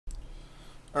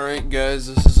Alright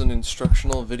guys, this is an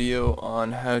instructional video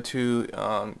on how to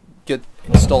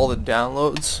install the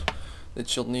downloads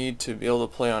that you'll need to be able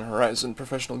to play on Horizon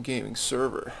Professional Gaming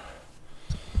Server.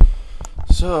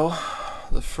 So,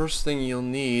 the first thing you'll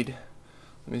need,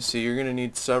 let me see, you're going to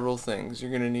need several things.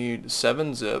 You're going to need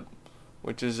 7-zip,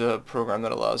 which is a program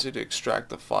that allows you to extract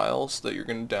the files that you're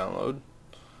going to download.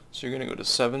 So you're going to go to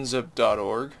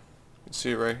 7zip.org. You can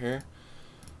see it right here.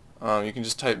 You can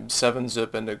just type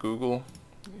 7-zip into Google,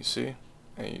 you see,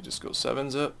 and you just go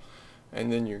 7-zip,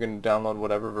 and then you're going to download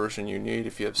whatever version you need.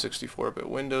 If you have 64-bit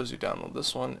Windows, you download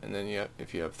this one, and then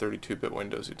if you have 32-bit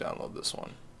Windows, you download this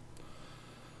one.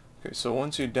 Okay, so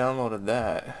once you downloaded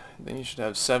that, then you should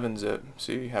have 7-zip.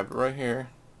 See, you have it right here.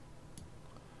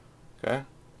 Okay.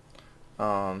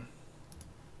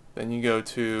 Then you go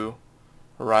to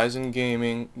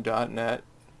horizongaming.net.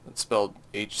 That's spelled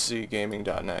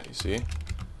hcgaming.net, you see.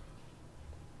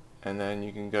 And then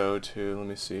you can go to, let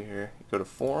me see here, you go to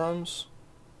forums,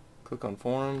 click on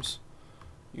forums,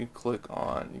 you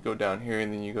go down here,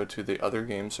 and then you go to the other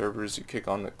game servers, you click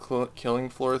on the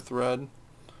KillingFloor thread,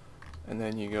 and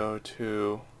then you go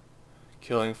to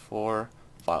KillingFloor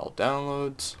file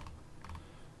downloads,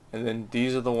 and then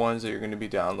these are the ones that you're going to be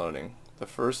downloading. The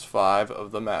first 5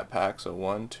 of the map pack, so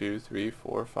 1, 2, 3,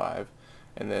 4, 5,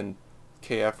 and then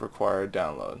KF required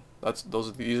download.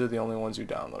 These are the only ones you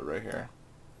download right here.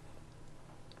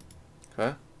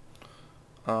 Okay.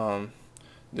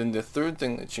 Then the third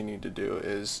thing that you need to do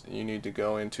is you need to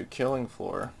go into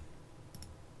KillingFloor,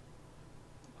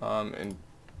 and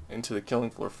into the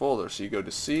KillingFloor folder. So you go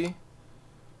to C,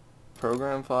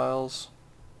 Program Files,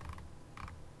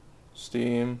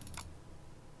 Steam,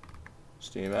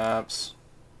 steamapps,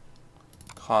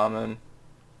 Common,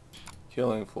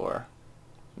 KillingFloor.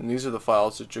 And these are the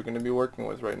files that you're going to be working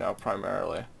with right now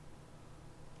primarily.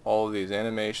 All of these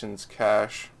animations,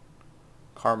 cache,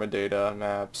 karma data,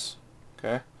 maps.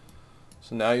 Okay,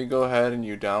 so now you go ahead and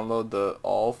you download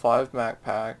all 5 map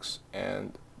packs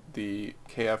and the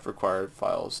KF required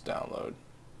files download.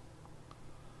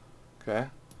 Okay,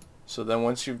 so then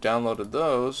once you've downloaded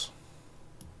those,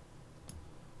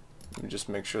 you just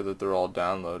make sure that they're all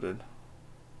downloaded.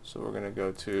 So we're going to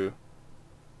go to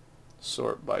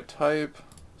sort by type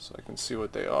so I can see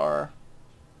what they are.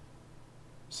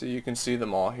 So you can see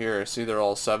them all here. See, they're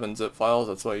all 7-zip files.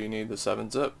 That's why you need the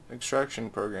 7-zip extraction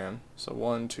program. So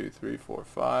 1, 2, 3, 4,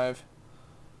 5.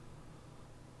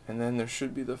 And then there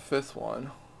should be the 5th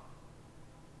one.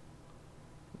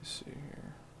 Let me see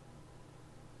here.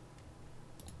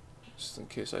 Just in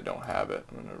case I don't have it,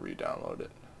 I'm going to re-download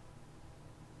it.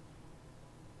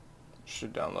 It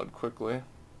should download quickly.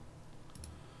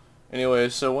 Anyway,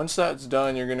 so once that's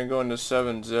done, you're going to go into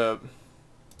 7-zip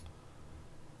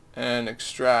and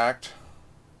extract.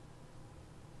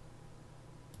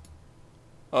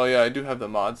 Oh yeah, I do have the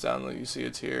mods download. You see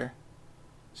it's here.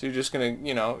 So you're just gonna,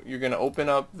 you're gonna open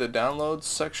up the downloads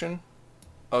section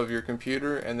of your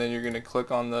computer, and then you're gonna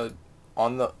click on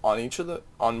one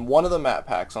of the map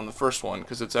packs, on the first one,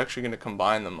 because it's actually gonna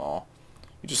combine them all.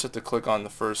 You just have to click on the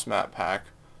first map pack,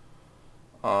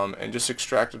 and just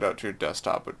extract it out to your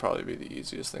desktop would probably be the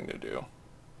easiest thing to do.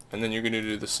 And then you're gonna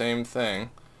do the same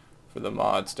thing for the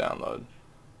mods download.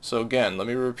 So again, let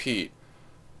me repeat.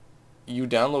 You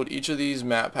download each of these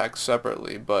map packs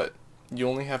separately, but you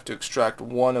only have to extract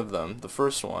one of them, the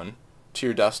first one, to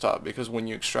your desktop, because when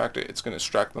you extract it, it's going to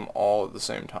extract them all at the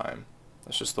same time.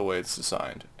 That's just the way it's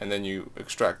designed. And then you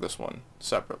extract this one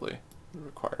separately, the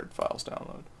required files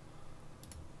download.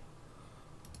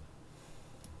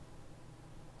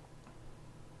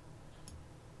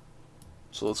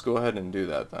 So let's go ahead and do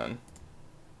that then.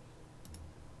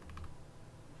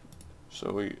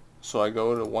 So I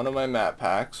go to one of my map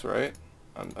packs, right?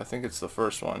 I think it's the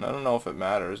first one. I don't know if it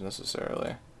matters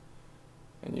necessarily.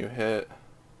 And you hit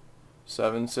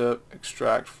 7-zip,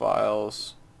 extract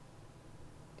files.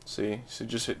 See? So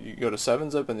you go to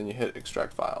 7-zip and then you hit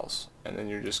extract files. And then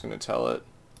you're just going to tell it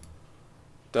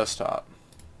desktop.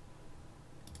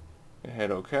 You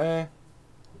hit OK.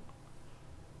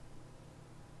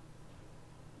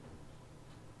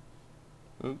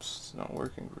 Oops, it's not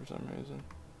working for some reason.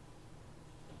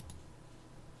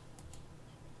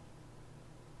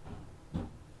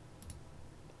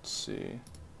 See.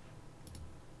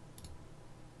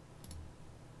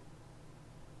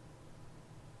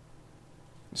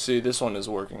 See, this one is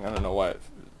working. I don't know why.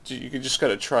 You just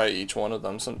gotta try each one of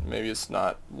them. Maybe it's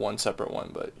not one separate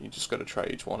one, but you just gotta try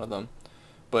each one of them.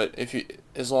 But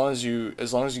as long as you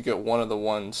get one of the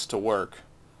ones to work,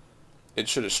 it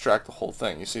should extract the whole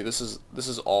thing. You see, this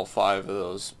is all 5 of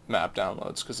those map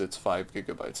downloads because it's 5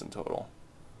 GB in total,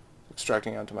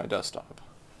 extracting onto my desktop.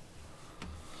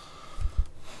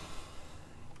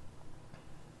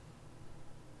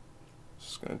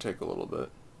 going to take a little bit.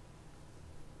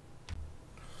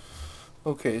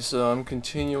 Okay, so I'm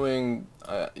continuing.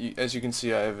 As you can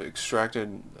see, I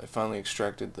finally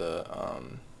extracted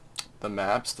the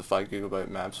maps, the 5 GB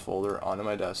maps folder onto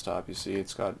my desktop. You see,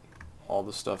 it's got all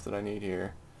the stuff that I need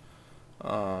here.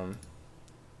 And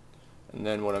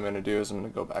then what I'm going to do is I'm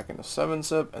going to go back into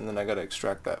 7-zip, and then I got to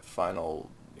extract that final,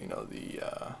 the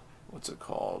what's it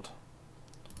called?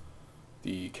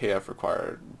 The KF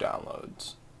required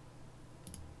downloads.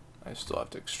 I still have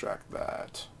to extract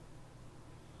that.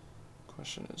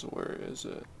 Question is, where is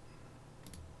it?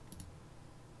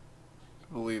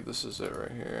 I believe this is it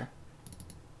right here.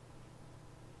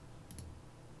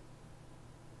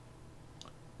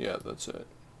 Yeah, that's it.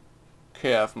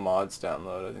 KF mods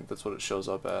download, I think that's what it shows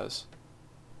up as.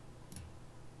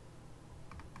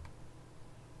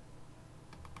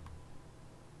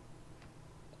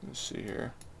 Let's see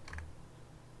here.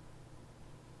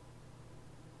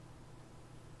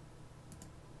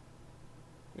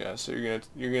 Yeah, so you're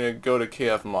gonna go to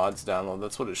KF mods download.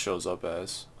 That's what it shows up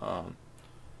as.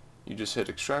 You just hit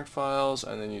extract files,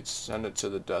 and then you send it to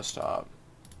the desktop.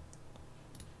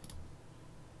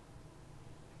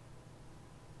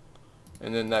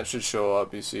 And then that should show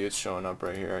up. You see it's showing up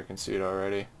right here. I can see it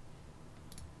already.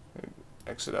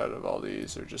 Exit out of all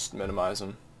these, or just minimize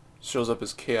them. It shows up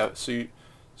as KF.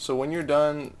 So when you're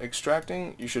done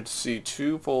extracting, you should see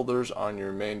 2 folders on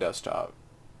your main desktop.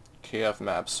 KF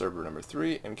maps server number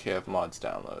 3 and KF mods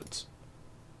downloads.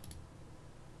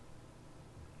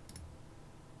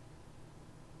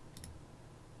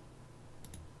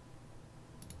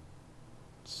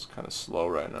 It's kind of slow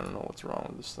right now. I don't know what's wrong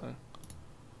with this thing.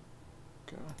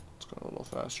 Okay, let's go a little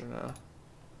faster now.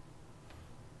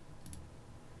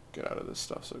 Get out of this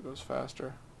stuff so it goes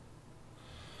faster.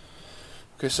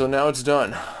 Okay, so now it's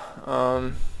done.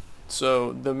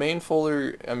 So the main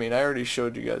folder, I already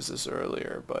showed you guys this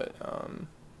earlier, but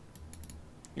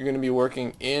you're going to be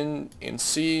working in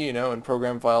C, in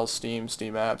program files, Steam,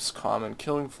 steamapps, common,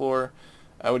 KillingFloor.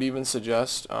 I would even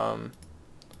suggest, when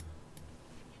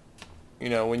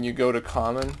you go to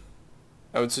common,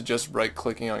 I would suggest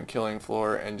right-clicking on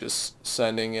KillingFloor and just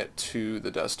sending it to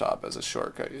the desktop as a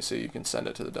shortcut. You see, you can send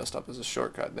it to the desktop as a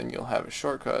shortcut. Then you'll have a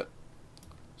shortcut.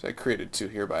 So I created 2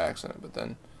 here by accident, but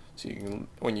then so you can,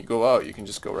 when you go out, you can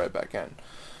just go right back in.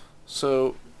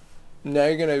 So now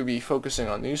you're going to be focusing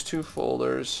on these 2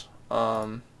 folders,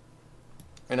 and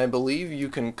I believe you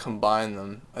can combine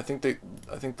them. I think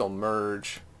they'll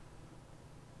merge.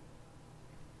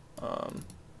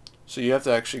 So you have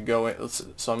to actually go in.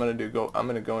 So I'm going to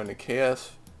go into KF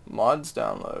mods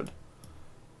download,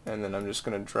 and then I'm just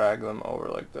going to drag them over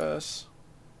like this.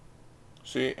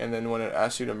 See, and then when it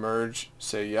asks you to merge,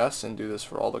 say yes, and do this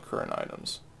for all the current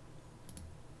items.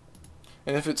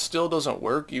 And if it still doesn't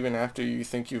work, even after you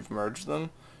think you've merged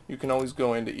them, you can always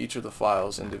go into each of the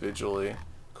files individually,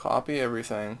 copy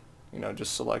everything,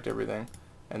 just select everything,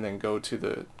 and then go to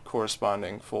the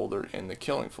corresponding folder in the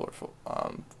KillingFloor,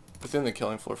 within the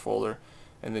KillingFloor folder,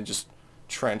 and then just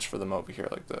transfer them over here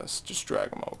like this. Just drag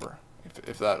them over,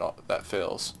 if that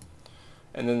fails.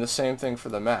 And then the same thing for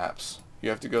the maps. You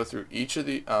have to go through each of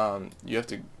the, you have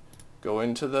to go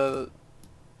into the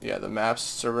maps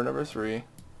server number 3,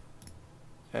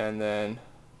 and then,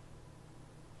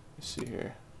 let's see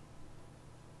here,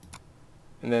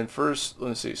 and then first,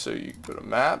 let's see, so you go to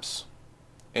maps,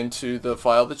 into the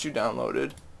file that you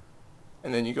downloaded,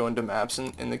 and then you go into maps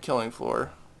in the KillingFloor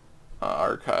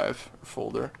archive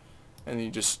folder, and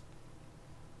you just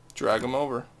drag them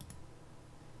over.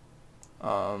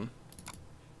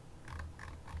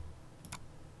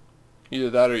 Either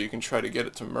that or you can try to get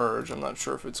it to merge. I'm not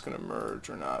sure if it's going to merge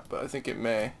or not, but I think it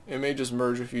may. It may just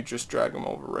merge if you just drag them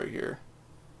over right here.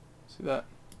 See that?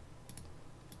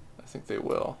 I think they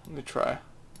will. Let me try.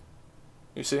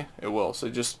 You see? It will. So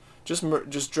just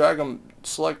drag them,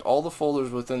 select all the folders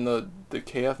within the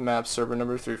KF Maps server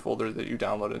number 3 folder that you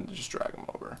downloaded, and just drag them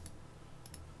over.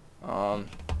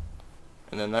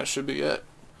 And then that should be it.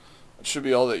 That should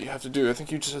be all that you have to do. I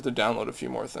think you just have to download a few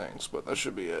more things, but that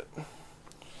should be it.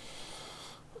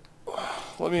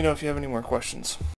 Let me know if you have any more questions.